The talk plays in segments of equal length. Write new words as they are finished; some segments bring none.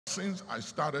Since I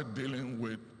started dealing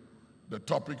with the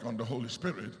topic on the Holy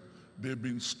Spirit, there have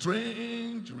been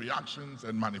strange reactions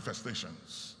and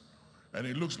manifestations. And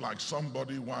it looks like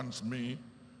somebody wants me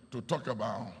to talk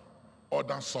about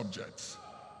other subjects,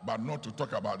 but not to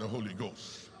talk about the Holy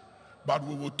Ghost. But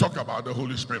we will talk about the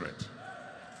Holy Spirit.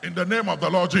 In the name of the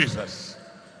Lord Jesus.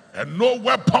 And no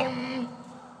weapon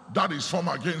that is formed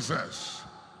against us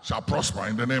shall prosper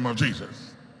in the name of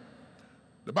Jesus.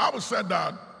 The Bible said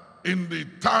that in the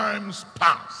times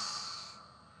past,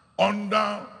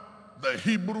 under the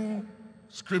Hebrew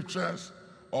scriptures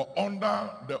or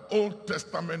under the Old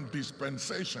Testament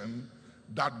dispensation,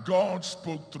 that God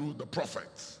spoke through the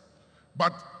prophets.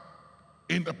 But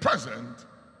in the present,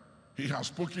 he has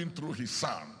spoken through his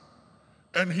Son.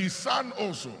 And his Son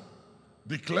also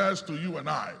declares to you and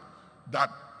I that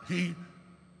he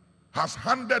has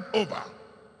handed over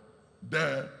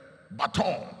the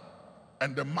baton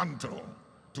and the mantle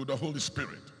to the Holy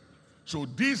Spirit. So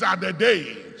these are the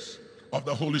days of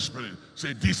the Holy Spirit.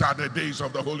 Say, these are the days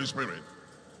of the Holy Spirit.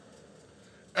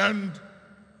 And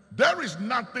there is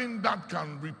nothing that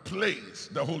can replace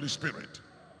the Holy Spirit.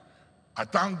 I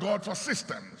thank God for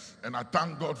systems, and I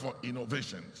thank God for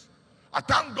innovations. I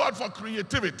thank God for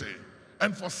creativity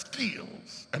and for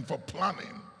skills and for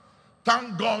planning.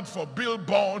 Thank God for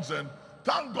billboards, and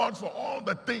thank God for all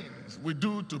the things we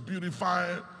do to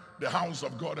beautify the house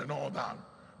of God and all that.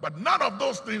 But none of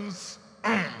those things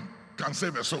can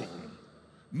save a soul.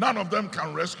 None of them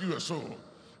can rescue a soul.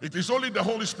 It is only the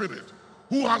Holy Spirit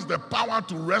who has the power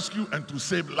to rescue and to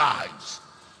save lives.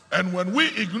 And when we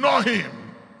ignore him,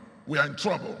 we are in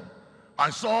trouble.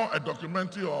 I saw a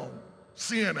documentary on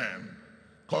CNN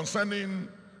concerning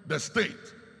the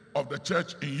state of the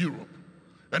church in Europe.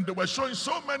 And they were showing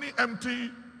so many empty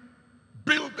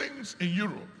buildings in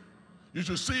Europe. You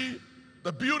should see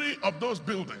the beauty of those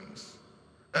buildings.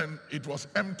 And it was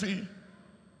empty.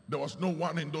 There was no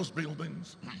one in those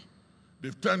buildings.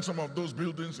 They've turned some of those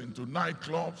buildings into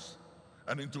nightclubs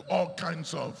and into all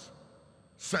kinds of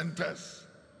centers.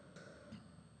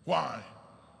 Why?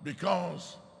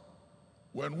 Because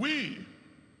when we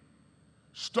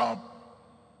stop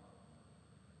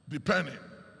depending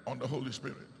on the Holy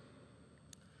Spirit,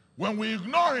 when we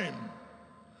ignore him,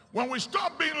 when we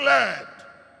stop being led,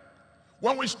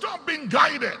 when we stop being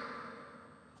guided,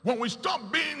 when we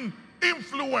stop being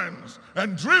influenced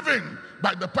and driven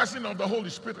by the person of the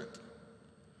Holy Spirit,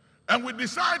 and we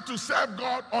decide to serve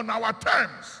God on our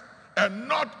terms and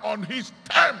not on his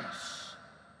terms,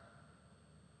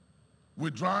 we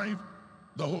drive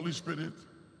the Holy Spirit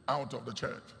out of the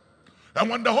church. And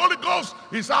when the Holy Ghost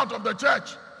is out of the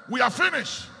church, we are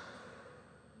finished.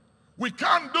 We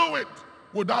can't do it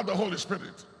without the Holy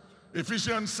Spirit.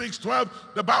 Ephesians 6:12,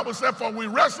 the Bible said, for we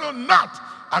wrestle not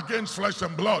against flesh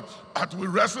and blood, but we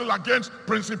wrestle against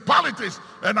principalities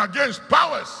and against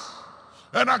powers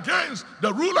and against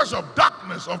the rulers of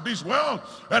darkness of this world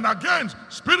and against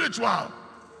spiritual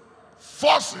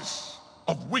forces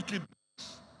of wickedness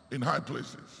in high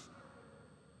places.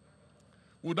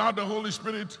 Without the Holy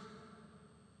Spirit,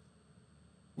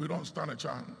 we don't stand a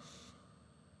chance.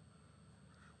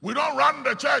 We don't run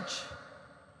the church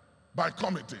by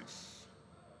committees.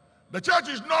 The church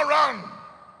is not run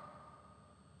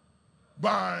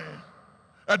by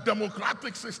a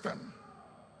democratic system.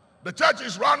 The church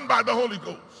is run by the Holy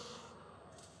Ghost.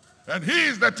 And he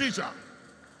is the teacher.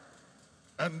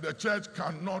 And the church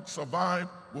cannot survive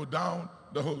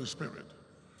without the Holy Spirit.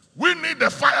 We need the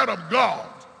fire of God.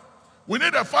 We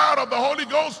need the fire of the Holy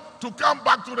Ghost to come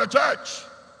back to the church.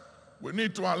 We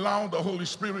need to allow the Holy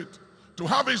Spirit to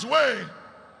have his way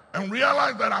and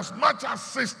realize that as much as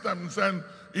systems and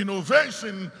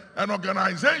innovation and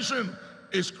organization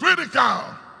is critical,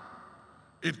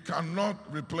 it cannot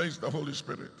replace the Holy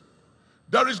Spirit.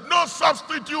 There is no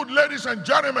substitute, ladies and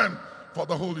gentlemen, for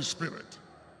the Holy Spirit.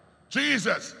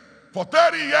 Jesus, for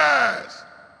 30 years,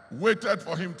 waited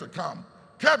for him to come.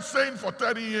 Kept saying for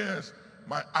 30 years,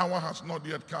 my hour has not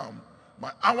yet come.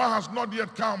 My hour has not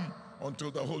yet come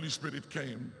until the Holy Spirit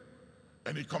came.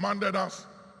 And he commanded us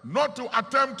not to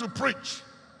attempt to preach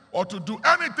or to do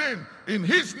anything in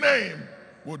his name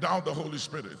without the Holy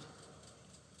Spirit.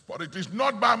 For it is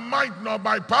not by might nor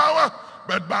by power,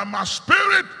 but by my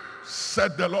Spirit,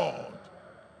 said the Lord.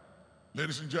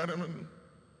 Ladies and gentlemen,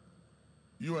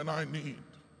 you and I need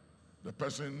the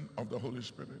person of the Holy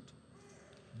Spirit.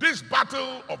 This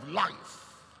battle of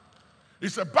life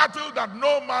is a battle that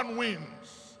no man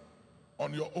wins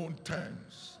on your own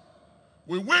terms.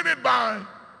 We win it by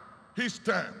his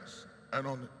terms and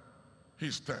on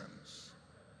his terms.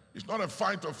 It's not a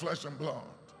fight of flesh and blood.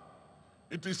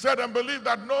 It is said and believed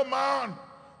that no man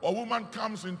or woman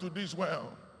comes into this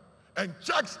world and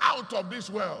checks out of this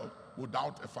world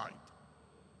without a fight.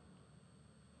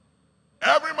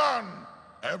 Every man,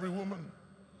 every woman,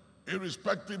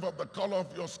 irrespective of the color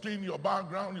of your skin, your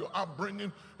background, your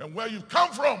upbringing, and where you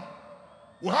come from,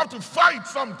 will have to fight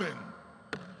something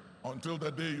until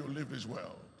the day you leave this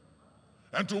world.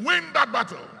 And to win that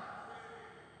battle,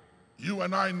 you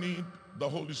and I need the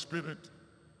Holy Spirit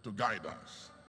to guide us.